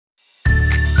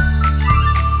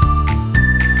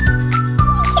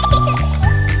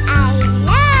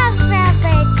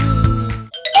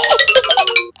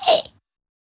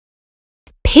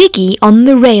Piggy on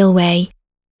the Railway.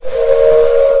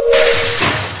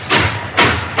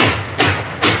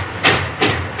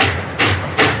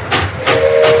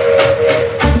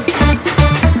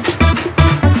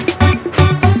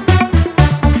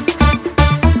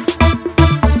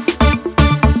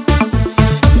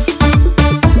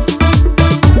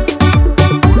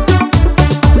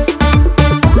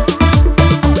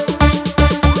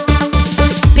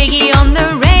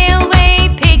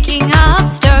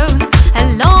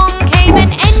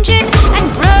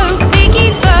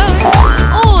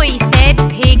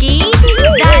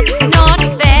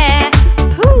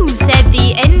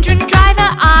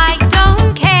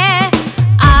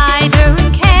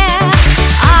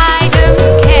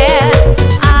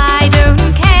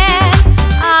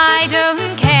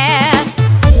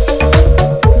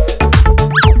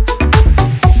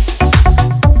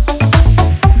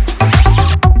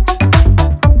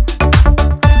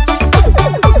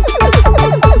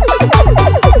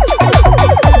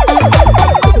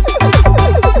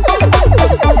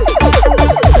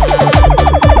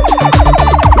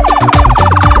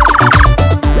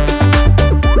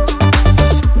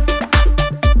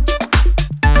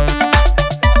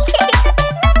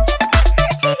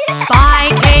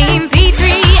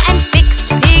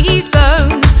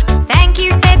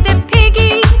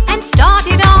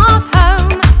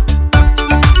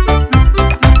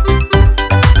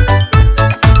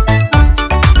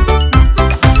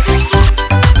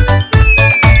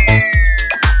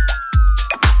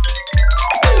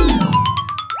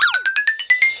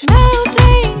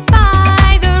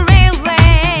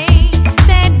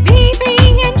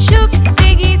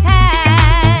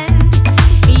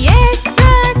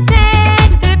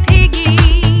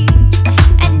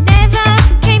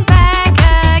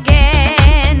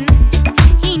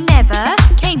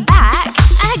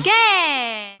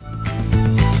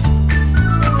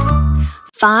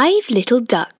 Five little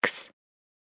ducks.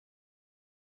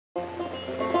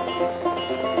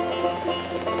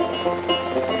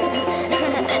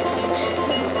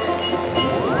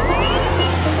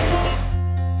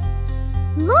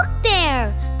 Look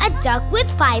there! A duck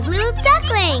with 5 little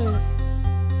ducklings.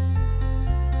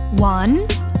 1,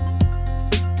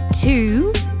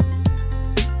 2,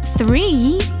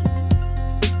 3,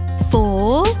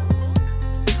 4,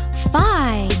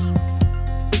 5.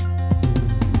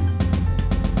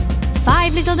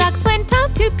 5 little ducks went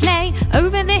out to play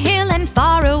over the hill and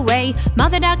far away.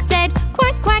 Mother duck said,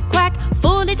 quack, quack, quack.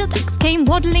 4 little ducks came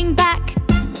waddling back.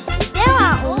 There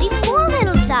are only 4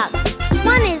 little ducks.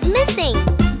 1 is missing.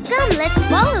 Come, let's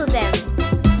follow them.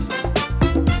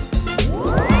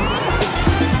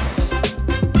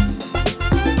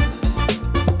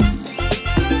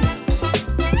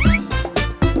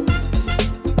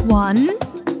 One,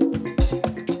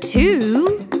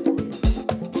 2,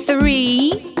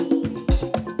 3,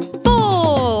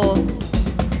 4.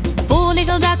 4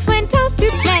 little ducks went out to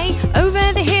play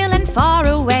over the hill and far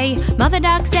away. Mother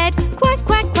duck said, quack,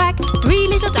 quack, quack. 3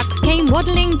 little ducks came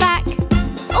waddling back.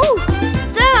 Oh,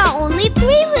 there are only 3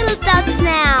 little ducks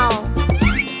now.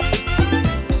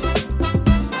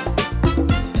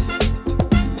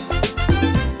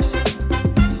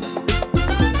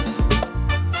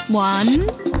 One,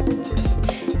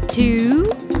 2,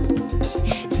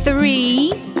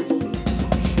 3.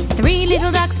 3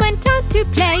 little ducks went out to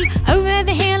play over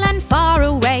the hill and far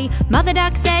away. Mother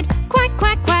duck said, quack,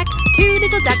 quack, quack. 2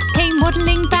 little ducks came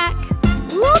waddling back.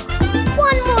 Look,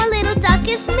 1 more little duck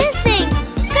is missing.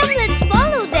 Come, let's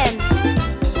follow them.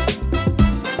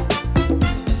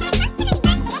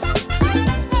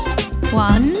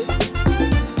 One,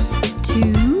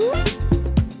 2.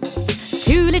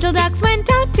 2 little ducks went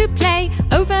out to play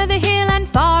over the hill and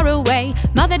far away.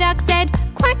 Mother duck said,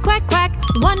 quack, quack, quack.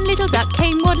 1 little duck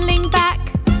came waddling back.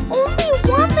 Only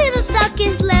 1 little duck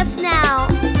is left now.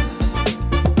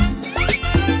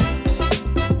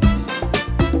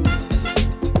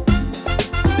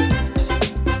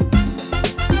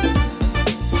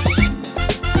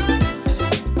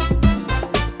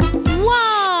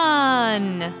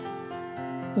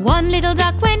 One little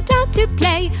duck went out to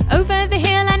play over the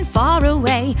hill and far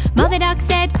away. Mother duck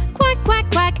said, quack,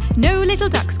 quack, quack. No little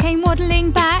ducks came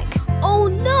waddling back. Oh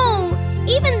no!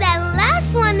 Even that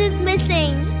last one is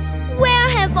missing. Where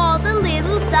have all the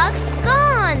little ducks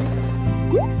gone?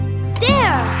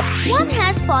 There! 1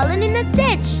 has fallen in a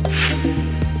ditch.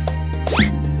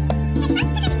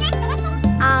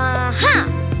 Aha!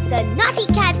 The naughty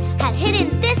cat had hidden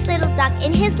this little duck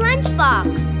in his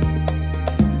lunchbox.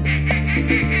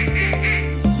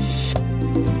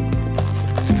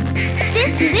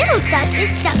 This little duck is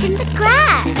stuck in the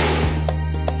grass.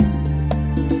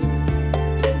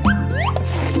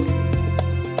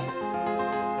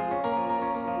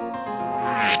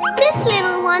 This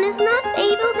little one is not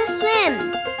able to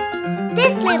swim.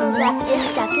 This little duck is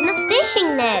stuck in a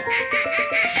fishing net.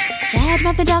 Sad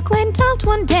Mother Duck went out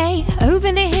one day,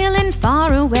 over the hill and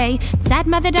far away. Sad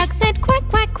Mother Duck said quack,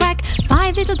 quack, quack.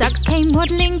 5 little ducks came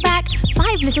waddling back.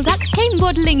 5 little ducks came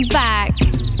waddling back.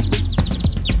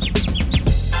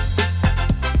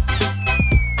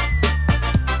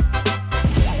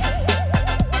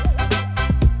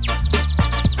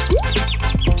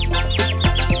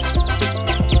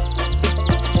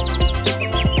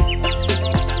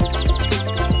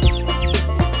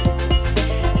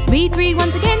 We three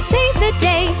once again saved the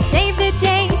day, saved the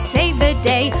day, saved the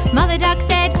day. Mother Duck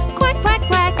said quack, quack,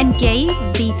 quack, and gave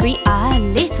V3 a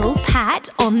little pat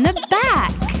on the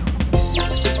back.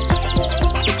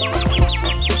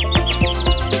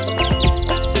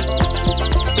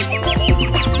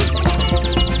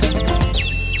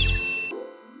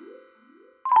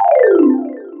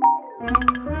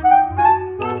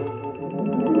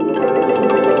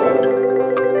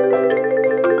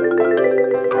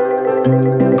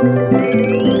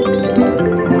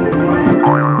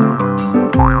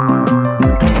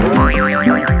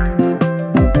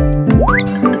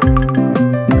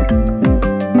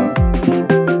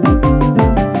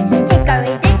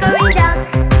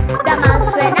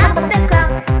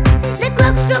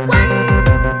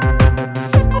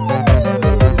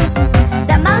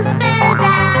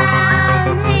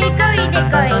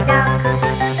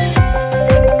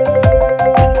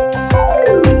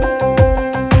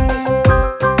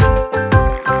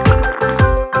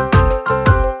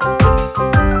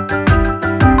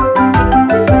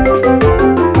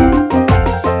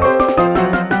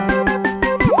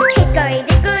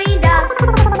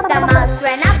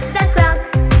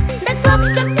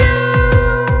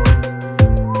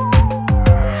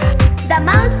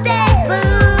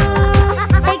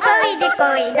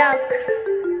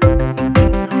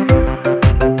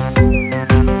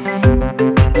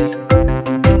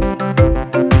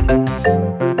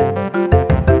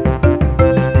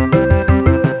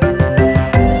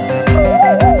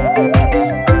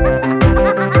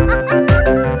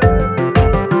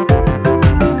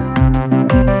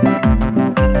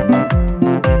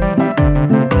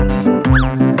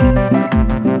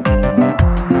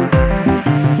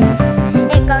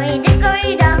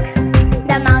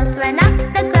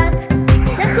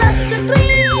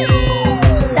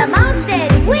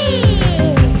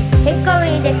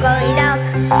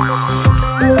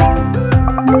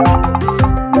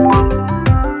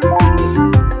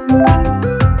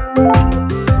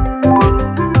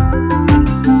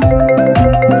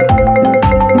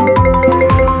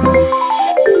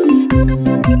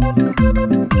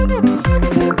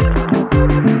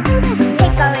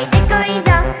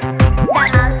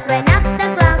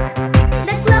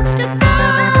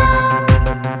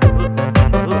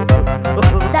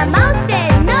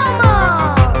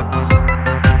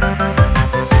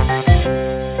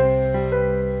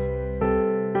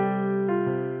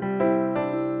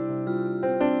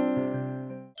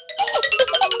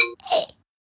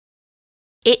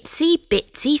 Itsy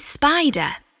Bitsy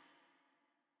Spider.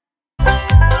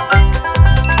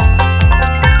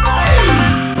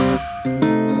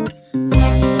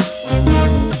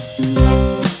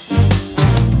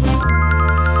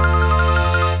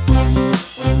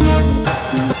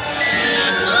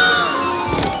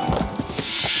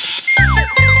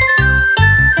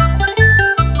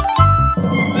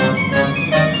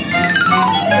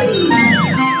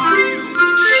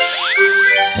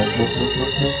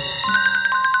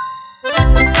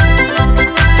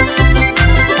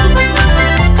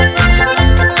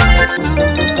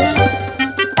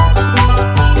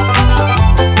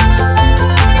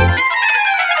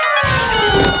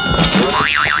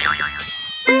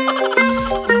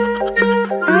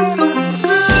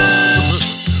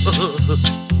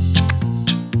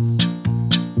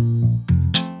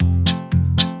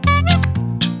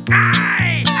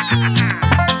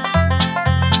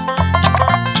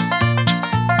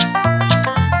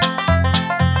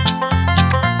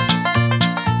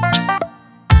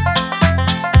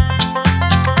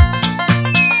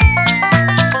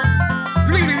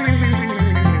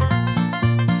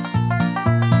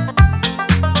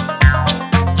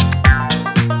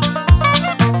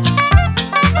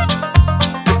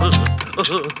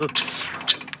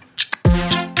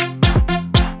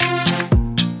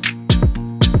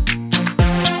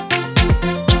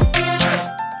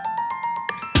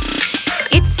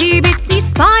 Itsy Bitsy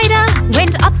Spider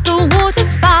went up the water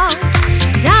spout.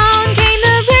 Down came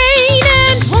the rain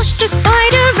and washed the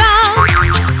spider out.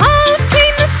 Out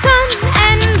came the sun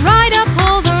and dried up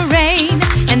all the rain.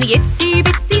 And the Itsy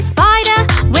Bitsy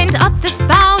Spider went up the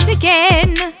spout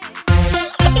again.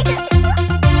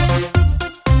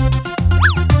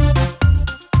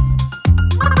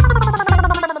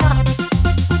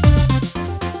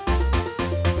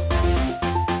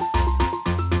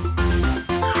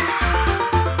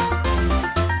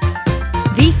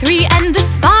 V3 and the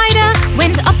spider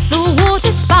went up the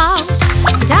water spout.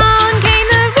 Down came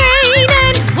the rain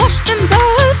and washed them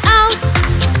both out.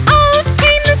 Out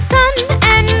came the sun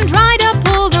and dried up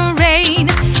all the rain.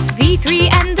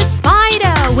 V3 and the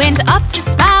spider went up the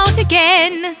spout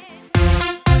again.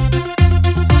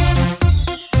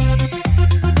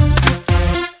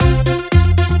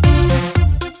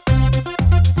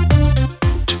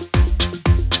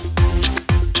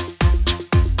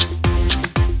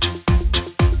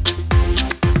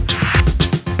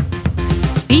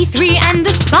 V3 and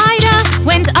the spider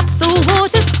went up the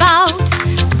water spout.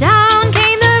 Down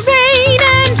came the rain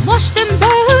and washed them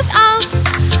both out.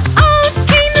 Out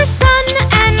came the sun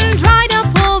and dried up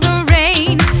all the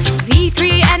rain.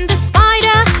 V3 and the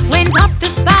spider went up the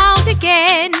spout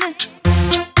again.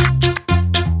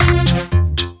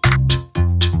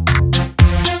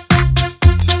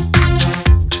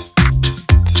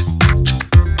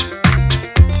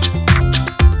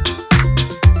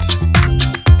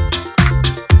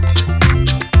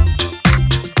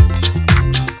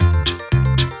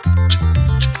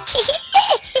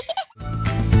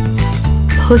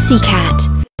 Pussycat,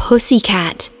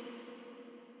 pussycat.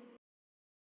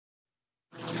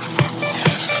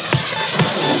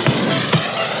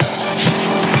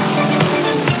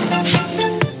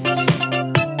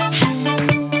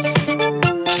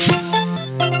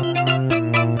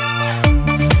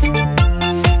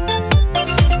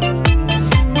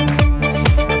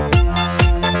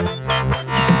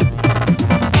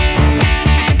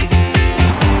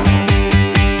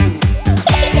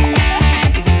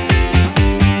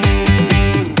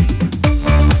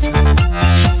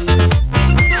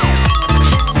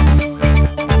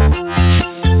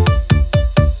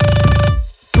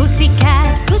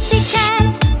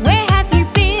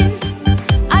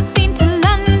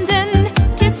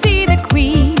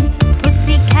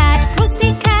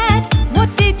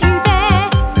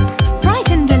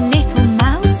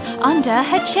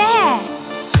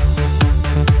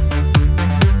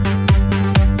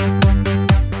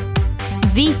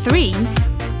 V3,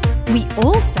 we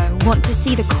also want to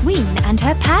see the Queen and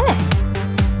her palace.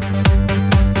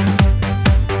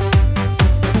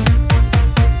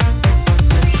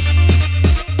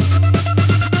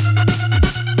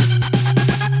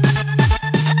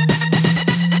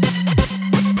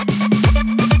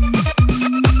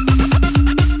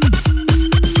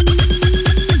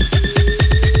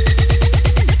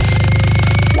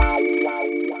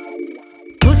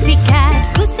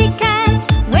 Pussycat,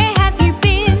 pussycat, where have you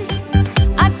been?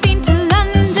 I've been to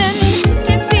London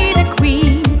to see the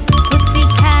Queen.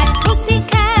 Pussycat,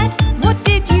 pussycat, what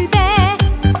did you there?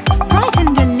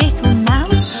 Frightened a little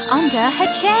mouse under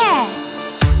her chair.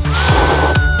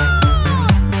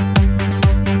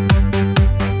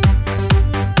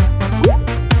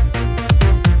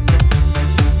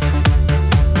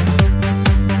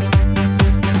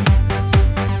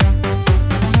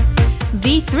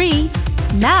 V3,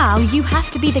 now you have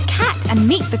to be the cat and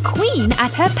meet the Queen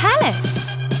at her palace.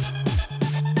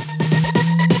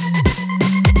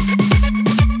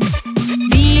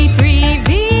 V3,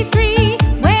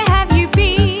 V3, where have you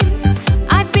been?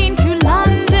 I've been to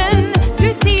London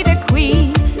to see the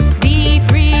Queen.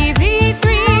 V3,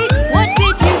 V3, what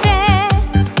did you there?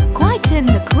 Quite in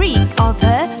the creak of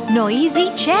her noisy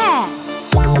chair.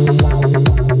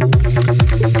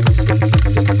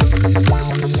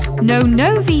 No,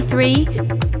 no, V3.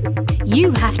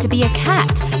 You have to be a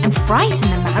cat and frighten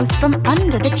the mouse from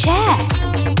under the chair.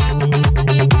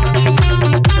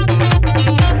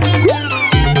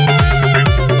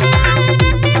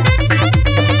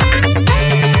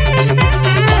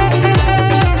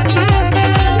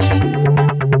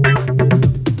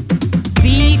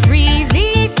 V3,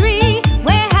 V3,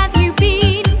 where have you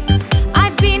been?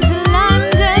 I've been to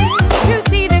London to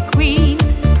see the Queen.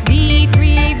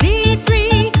 V3,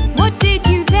 V3, what did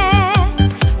you there?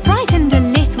 Frightened a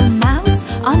little mouse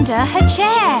under her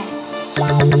chair.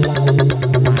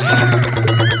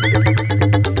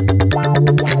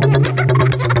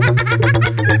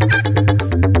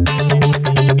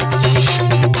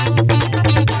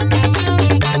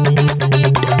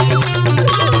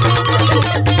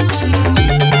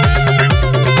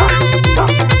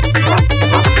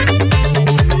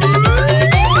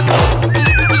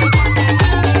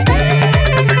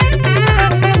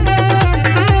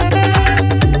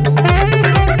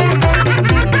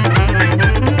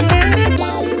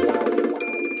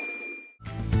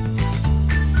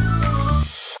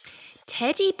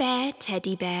 Teddy bear,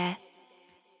 teddy bear.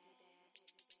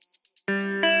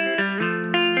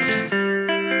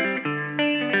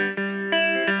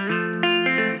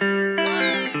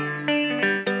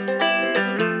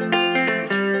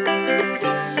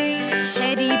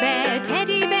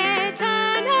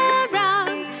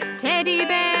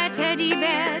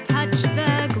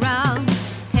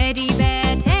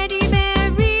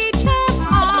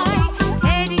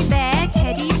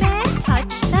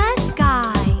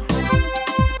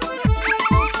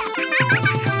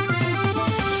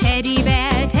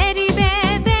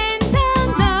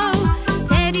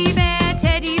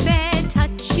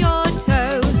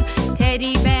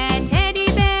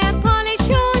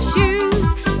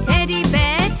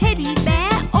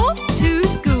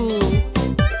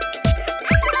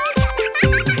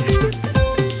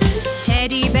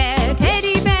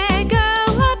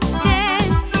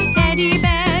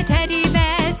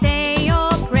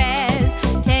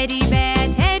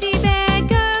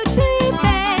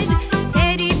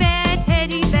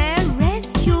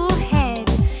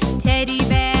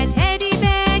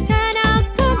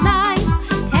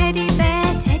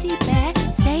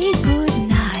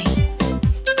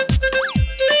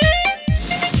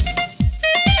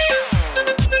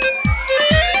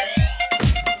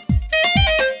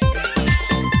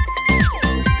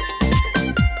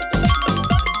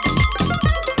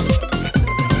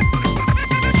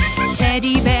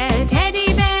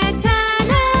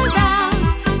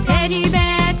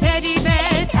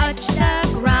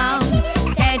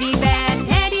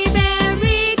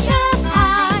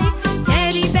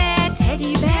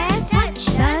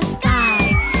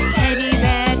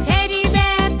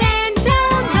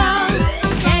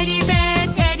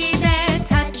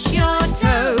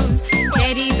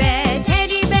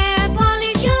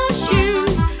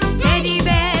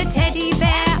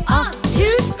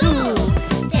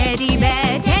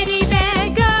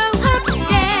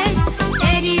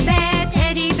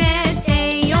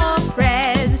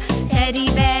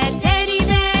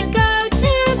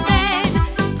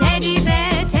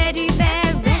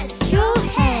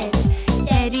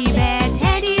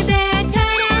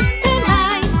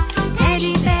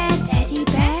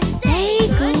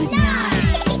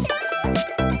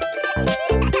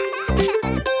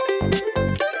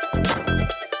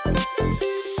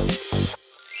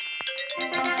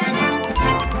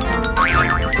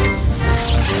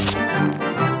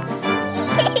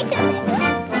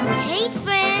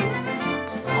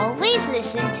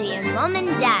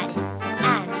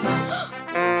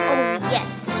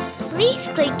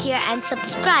 and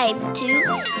subscribe to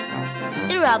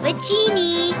the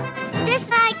RoboGenie. This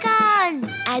icon.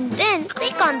 And then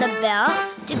click on the bell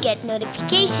to get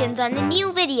notifications on a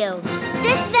new video.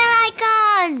 This bell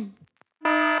icon.